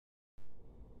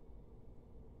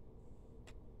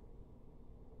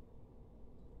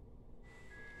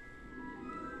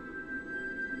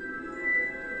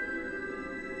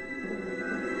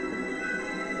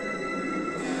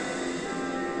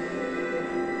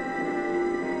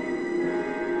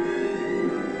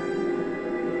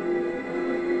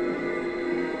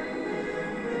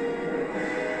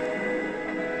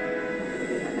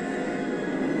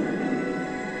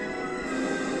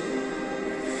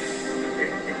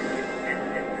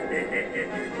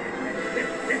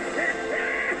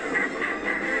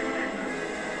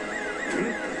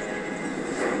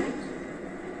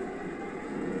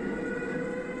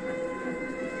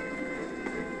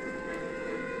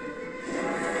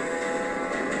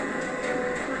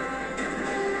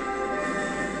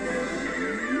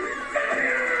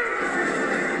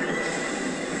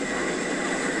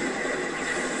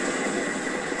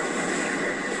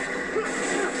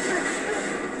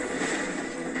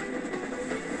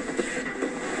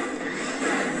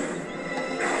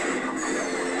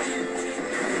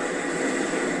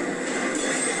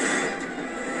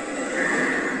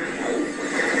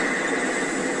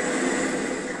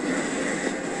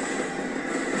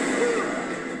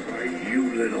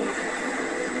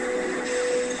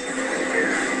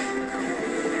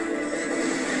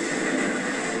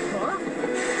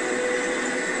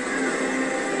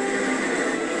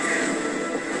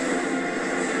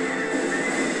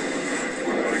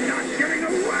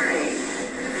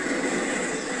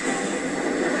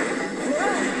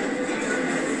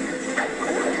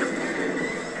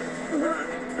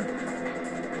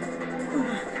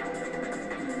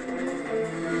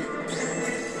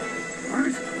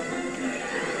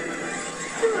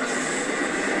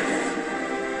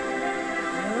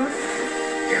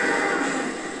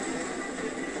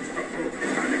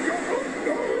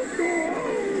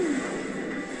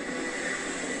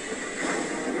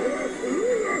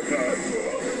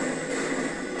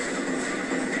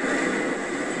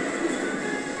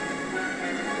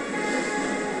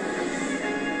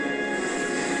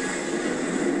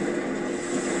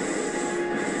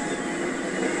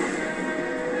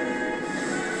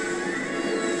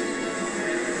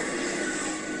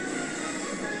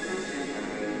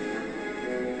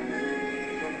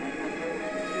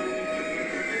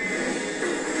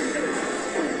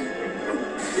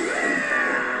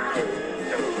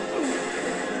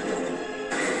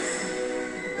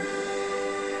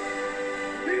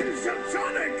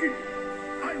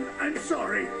I'm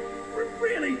sorry.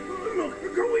 Really,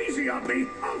 look, go easy on me.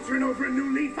 I'll turn over a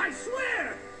new leaf, I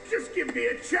swear. Just give me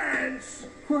a chance.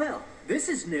 Well, this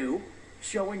is new.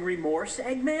 Showing remorse,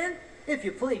 Eggman? If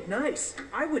you played nice,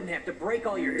 I wouldn't have to break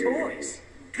all your toys.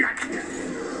 Gotcha.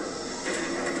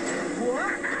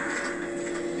 What?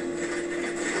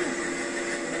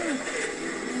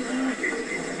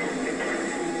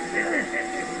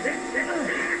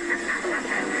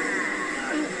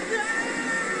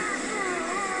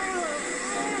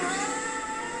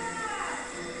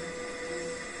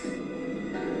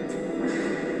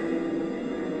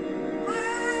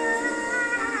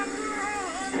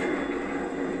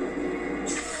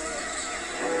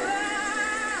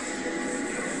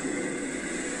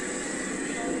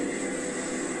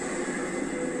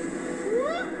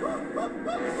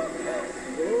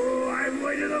 Oh, I've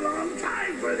waited a long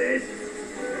time for this.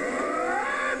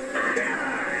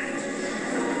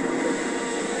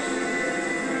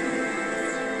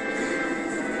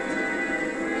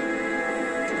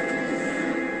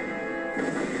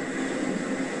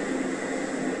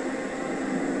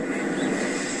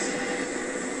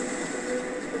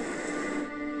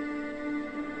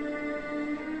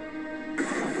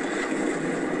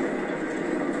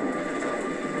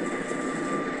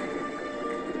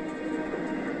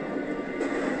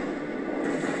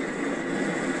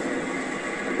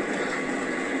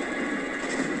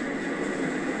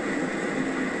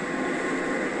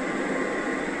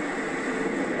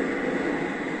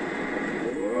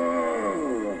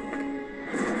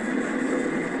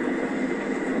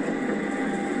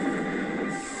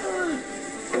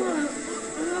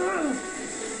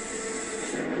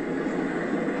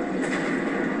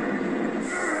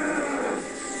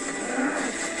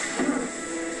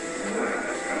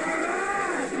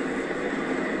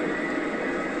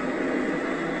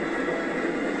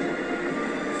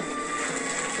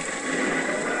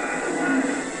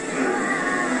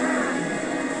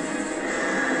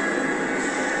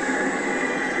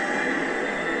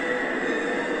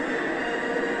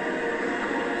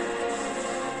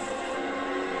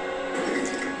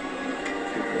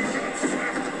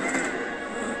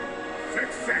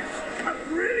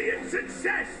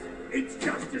 Success! It's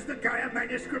just as the Gaia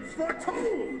manuscripts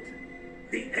foretold!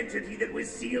 The entity that was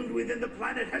sealed within the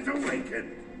planet has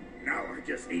awakened. Now I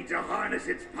just need to harness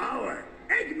its power.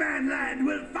 Eggman Land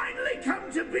will finally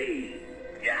come to be!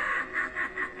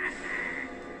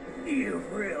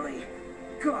 You've really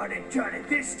got it done it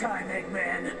this time,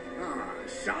 Eggman. Ah,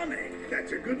 Sonic,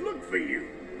 that's a good look for you.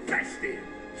 Festive.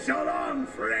 So long,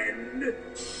 friend.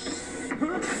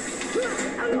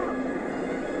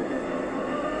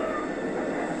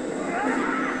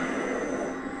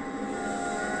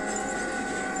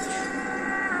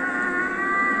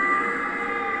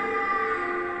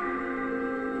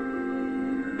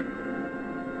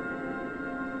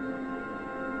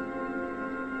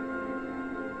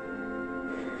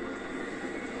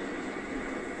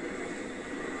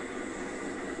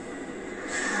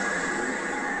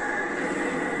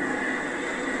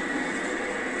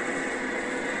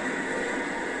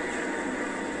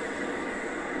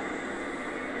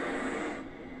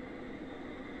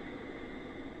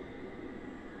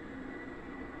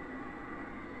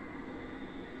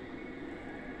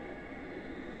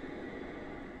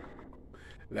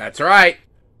 That's right.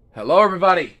 Hello,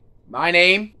 everybody. My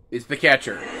name is The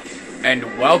Catcher, and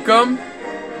welcome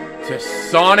to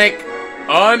Sonic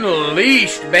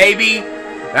Unleashed, baby.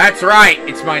 That's right.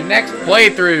 It's my next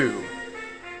playthrough.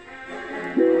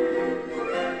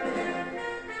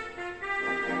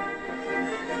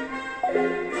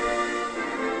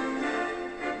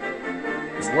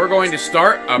 We're going to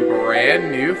start a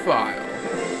brand new file.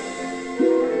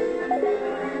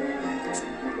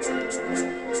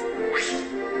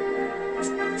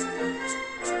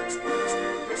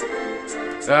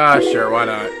 Sure, why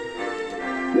not?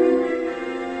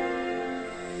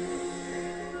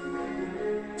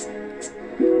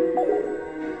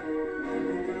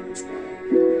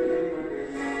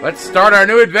 Let's start our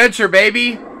new adventure,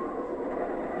 baby!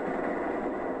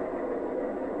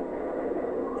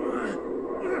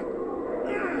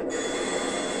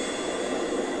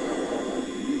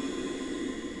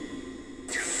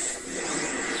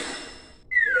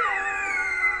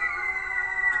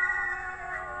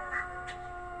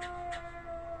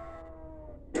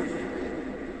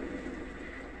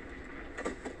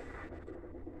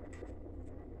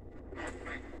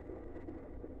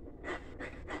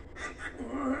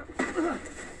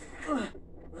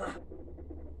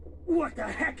 What the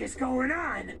heck is going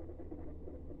on?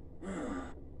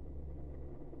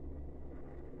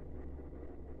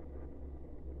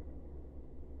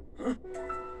 Huh?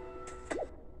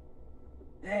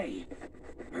 Hey,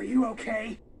 are you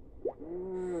okay?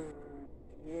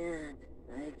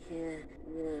 I can't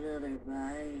get another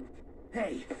bite.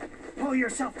 Hey, pull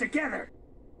yourself together!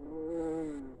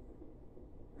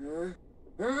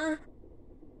 Huh?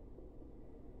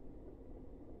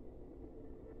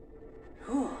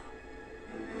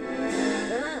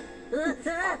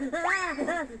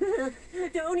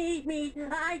 Don't eat me!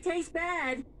 I taste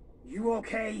bad! You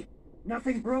okay?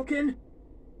 Nothing broken?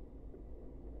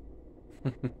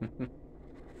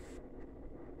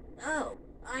 Oh,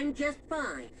 I'm just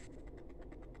fine.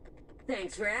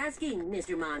 Thanks for asking,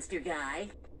 Mr. Monster Guy.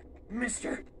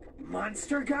 Mr.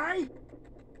 Monster Guy?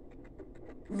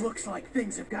 Looks like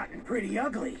things have gotten pretty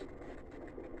ugly.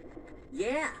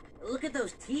 Yeah, look at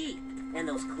those teeth and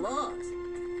those claws.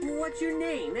 What's your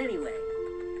name, anyway?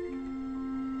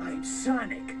 I'm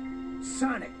Sonic.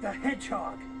 Sonic the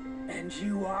Hedgehog. And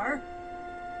you are?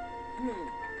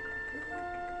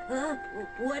 Huh?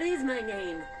 What is my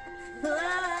name?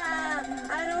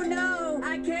 I don't know!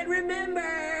 I can't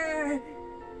remember!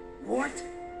 What?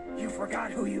 You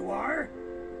forgot who you are?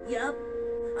 Yup.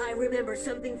 I remember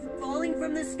something falling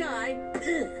from the sky,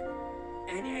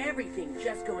 and everything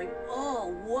just going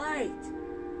all white.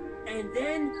 And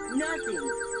then nothing.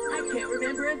 I can't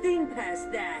remember a thing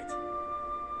past that.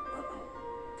 Uh-oh.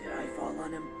 Did I fall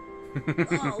on him?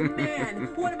 Oh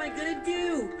man, what am I gonna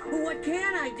do? What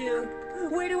can I do?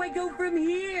 Where do I go from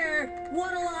here?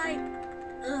 What'll I...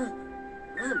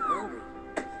 I'm hungry.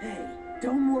 Hey,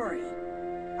 don't worry.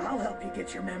 I'll help you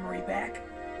get your memory back.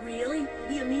 Really?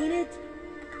 You mean it?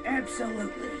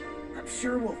 Absolutely. I'm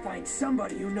sure we'll find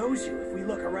somebody who knows you if we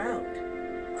look around.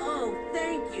 Oh,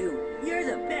 thank you. You're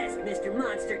the best, Mr.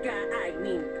 Monster Guy. I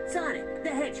mean, Sonic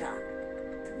the Hedgehog.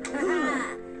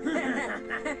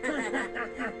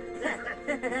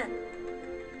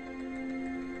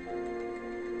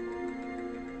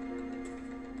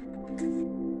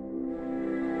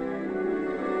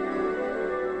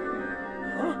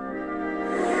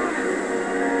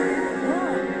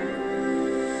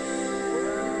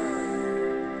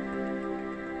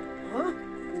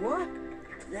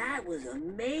 That was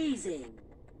amazing.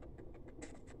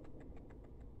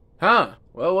 Huh?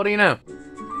 Well, what do you know?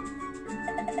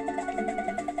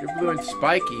 You're blue and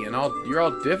spiky, and you're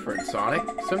all different, Sonic.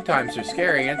 Sometimes you're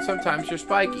scary, and sometimes you're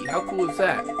spiky. How cool is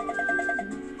that?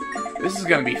 This is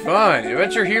gonna be fun.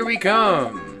 Adventure, here we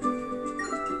come.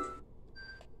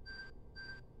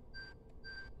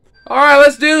 Alright,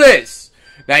 let's do this.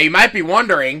 Now, you might be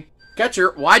wondering,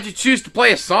 Catcher, why'd you choose to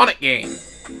play a Sonic game?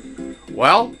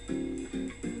 Well,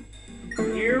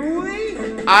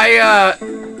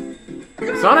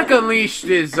 Sonic Unleashed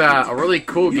is a really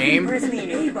cool game. Press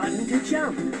the A button to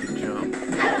jump.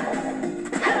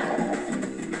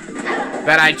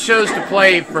 That I chose to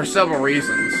play for several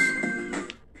reasons.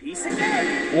 Piece of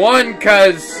cake. One,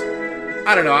 because,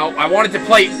 I don't know, I wanted to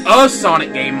play a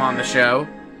Sonic game on the show.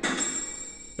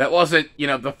 That wasn't, you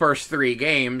know, the first 3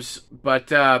 games,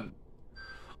 but,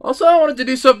 also I wanted to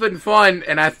do something fun,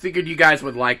 and I figured you guys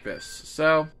would like this.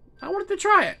 So, I wanted to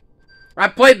try it. I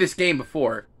played this game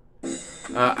before.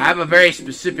 I have a very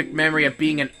specific memory of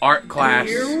being in art class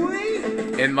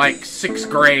in, like, 6th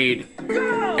grade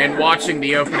and watching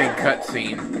the opening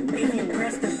cutscene. If you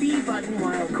press the B button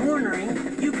while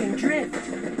cornering, you can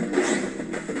drift.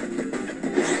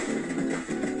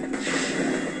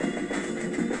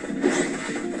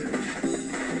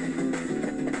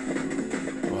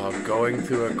 going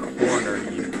through a corner,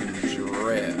 you can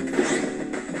drift.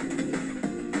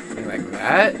 Something like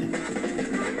that?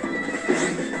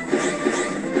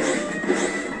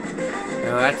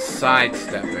 No, that's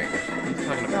sidestepping. What are you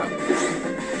talking about?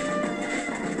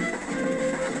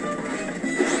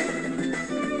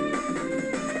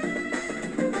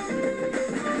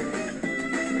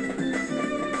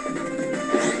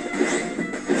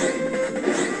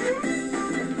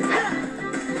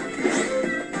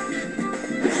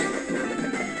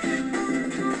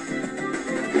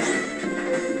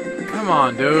 Come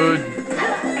on, dude.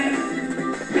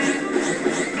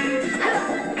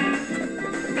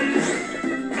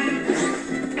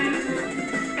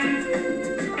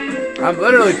 I'm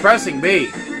literally pressing B.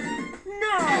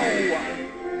 No!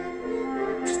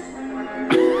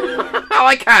 I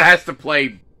like how it has to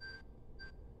play.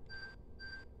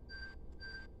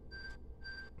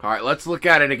 Alright, let's look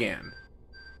at it again.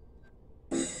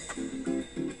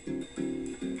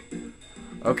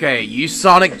 Okay, use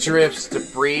Sonic Drifts to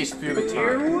breeze through the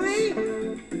Here tunnels. we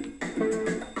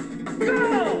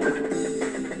go!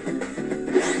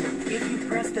 If you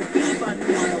press the B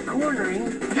button while cornering,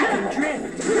 you can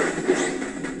drift.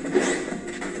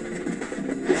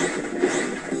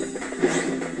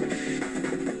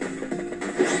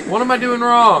 What am I doing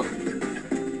wrong?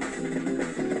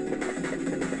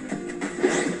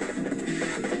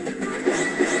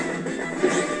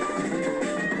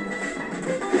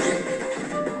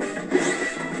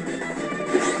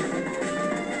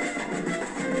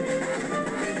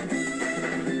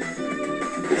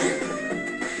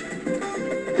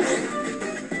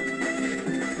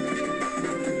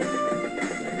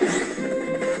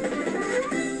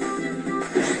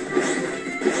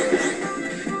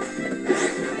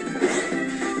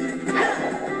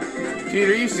 Dude,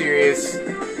 are you serious?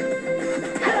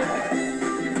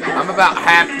 I'm about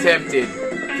half tempted.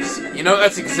 You know,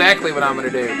 that's exactly what I'm gonna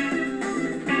do.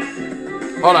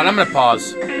 Hold on, I'm gonna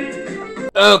pause.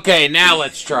 Okay, now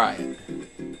let's try it.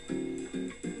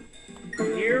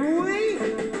 Here we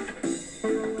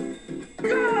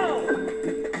go!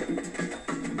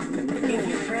 If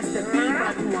you press the B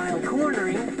button while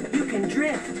cornering, you can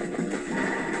drift.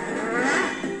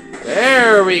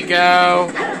 There we go.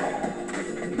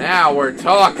 Now we're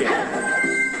talking.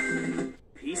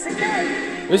 Piece of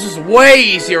cake. This is way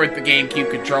easier with the GameCube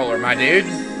controller, my dude.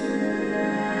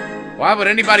 Why would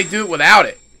anybody do it without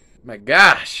it? My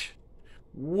gosh.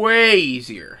 Way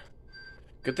easier.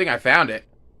 Good thing I found it.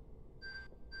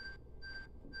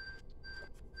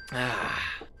 Ah.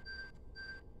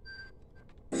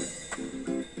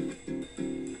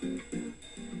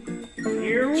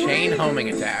 Here we Chain homing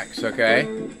attacks, okay?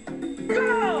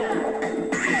 go!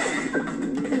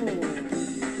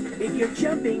 If you're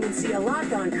jumping and see a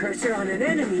lock-on cursor on an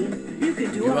enemy, you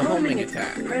can do a homing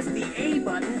attack. Press the A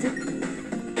button to...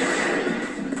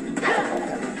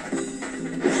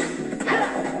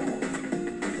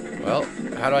 Well,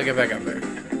 how do I get back up there?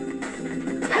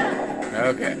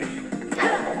 Okay.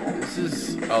 This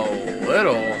is a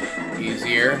little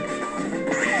easier.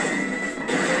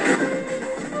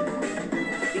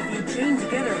 If you chain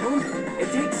together home,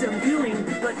 it takes some doing,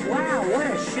 but wow, what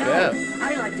a show! Yeah.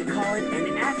 I like to call it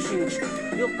an action.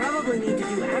 You'll probably need to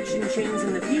do action chains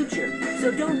in the future,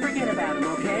 so don't forget about them,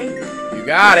 okay? You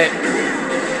got it.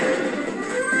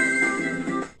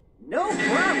 No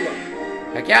problem.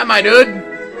 Heck yeah, my dude.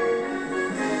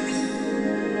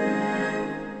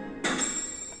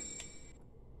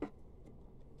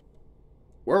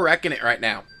 We're wrecking it right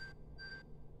now.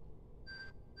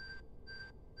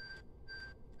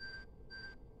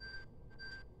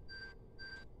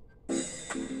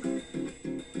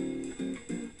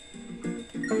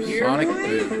 Sonic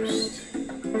Boost.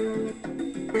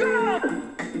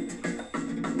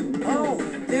 Oh,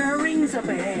 there are rings up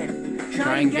ahead.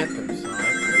 Try and get them,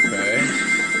 Sonic. Okay.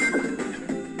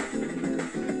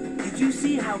 Did you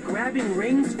see how grabbing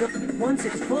rings, once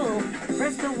it's full,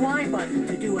 press the Y button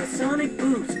to do a sonic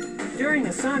boost. During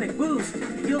a sonic boost,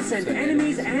 you'll send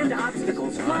enemies and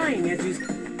obstacles flying as you...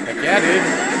 Heck yeah,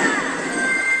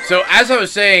 dude. So, as I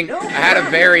was saying, I had a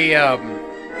very,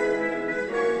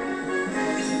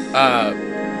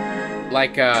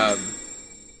 like a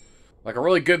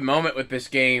really good moment with this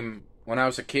game when I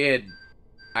was a kid.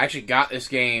 I actually got this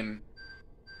game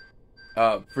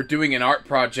for doing an art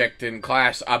project in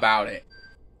class about it.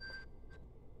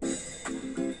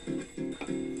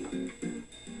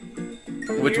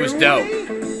 Which was dope.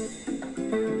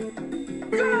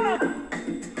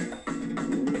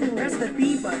 Press the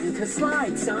B button to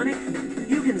slide, Sonic.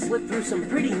 You can slip through some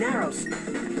pretty narrow...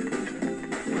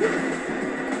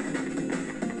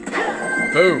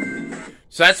 Boom.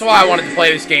 So that's why I wanted to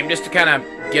play this game, just to kind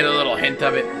of get a little hint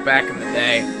of it back in the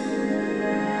day.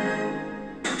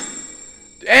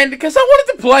 And because I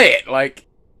wanted to play it, like...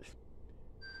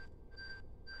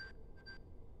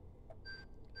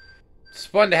 It's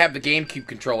fun to have the GameCube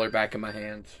controller back in my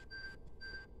hands.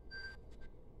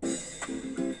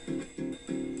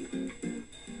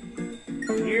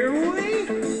 Here we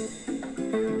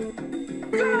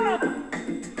go!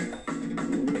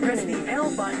 Press the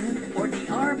L button or the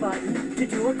R button to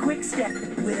do a quick step.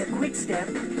 With a quick step,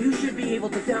 you should be able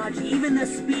to dodge even the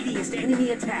speediest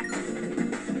enemy attack.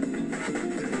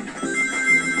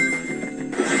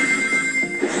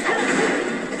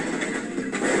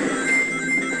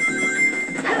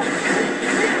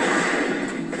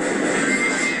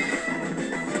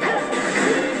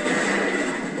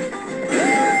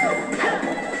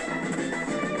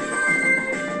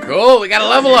 Cool, we got a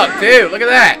level up too. Look at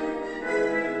that.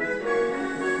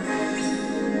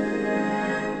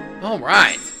 All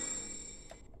right.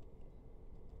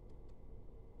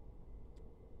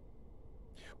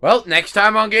 Well, next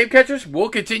time on Game Catchers, we'll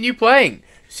continue playing.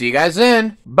 See you guys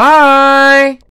then. Bye!